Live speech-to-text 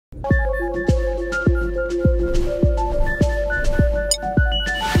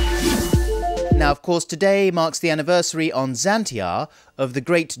Now, of course, today marks the anniversary on Xantiar of the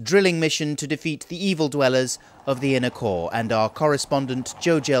great drilling mission to defeat the evil dwellers of the inner core, and our correspondent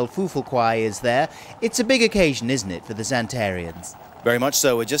Jojel Fufulkwai is there. It's a big occasion, isn't it, for the Xantarians? Very much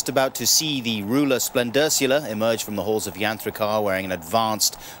so. We're just about to see the ruler Splendursula emerge from the halls of Xantiar wearing an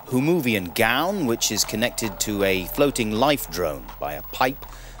advanced Humuvian gown, which is connected to a floating life drone by a pipe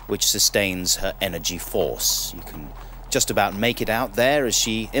which sustains her energy force. You can just about make it out there as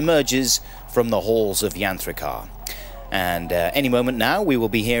she emerges from the halls of Xantiar. And any moment now we will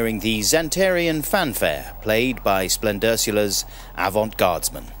be hearing the Xantarian fanfare played by Splendursula's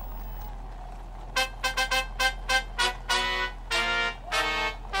avant-guardesmen.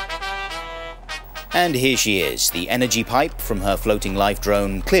 And here she is, the energy pipe from her floating life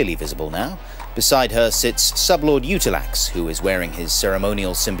drone clearly visible now. Beside her sits Sublord Utilax, who is wearing his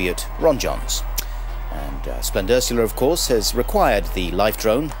ceremonial symbiote Ronjons. And Splendursula, of course, has required the life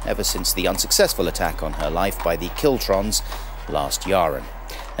drone ever since the unsuccessful attack on her life by the Kiltrons last Yaren.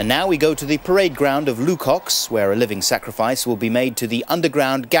 And now we go to the parade ground of Lucox, where a living sacrifice will be made to the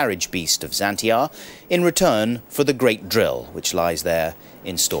underground garage beast of Xantiar in return for the great drill, which lies there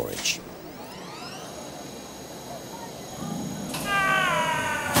in storage.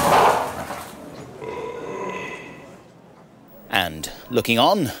 And looking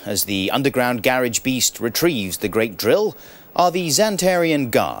on, as the underground garage beast retrieves the great drill, are the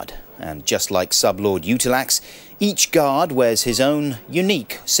Xantarian Guard. And just like Sublord Utilax, each guard wears his own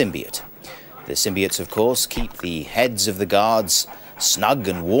unique symbiote. The symbiotes, of course, keep the heads of the guards snug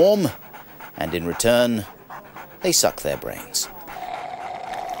and warm, and in return, they suck their brains.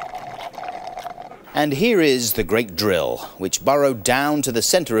 And here is the Great Drill, which burrowed down to the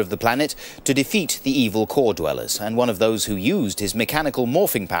center of the planet to defeat the evil core dwellers, and one of those who used his mechanical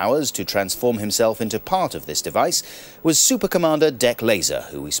morphing powers to transform himself into part of this device was Super Commander Dek Laser,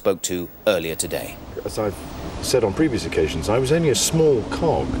 who we spoke to earlier today. As I've said on previous occasions, I was only a small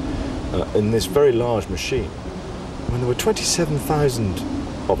cog in this very large machine. When there were 27,000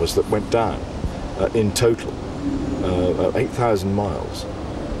 of us that went down in total, 8,000 miles.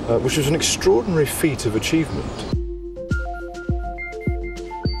 Which was an extraordinary feat of achievement.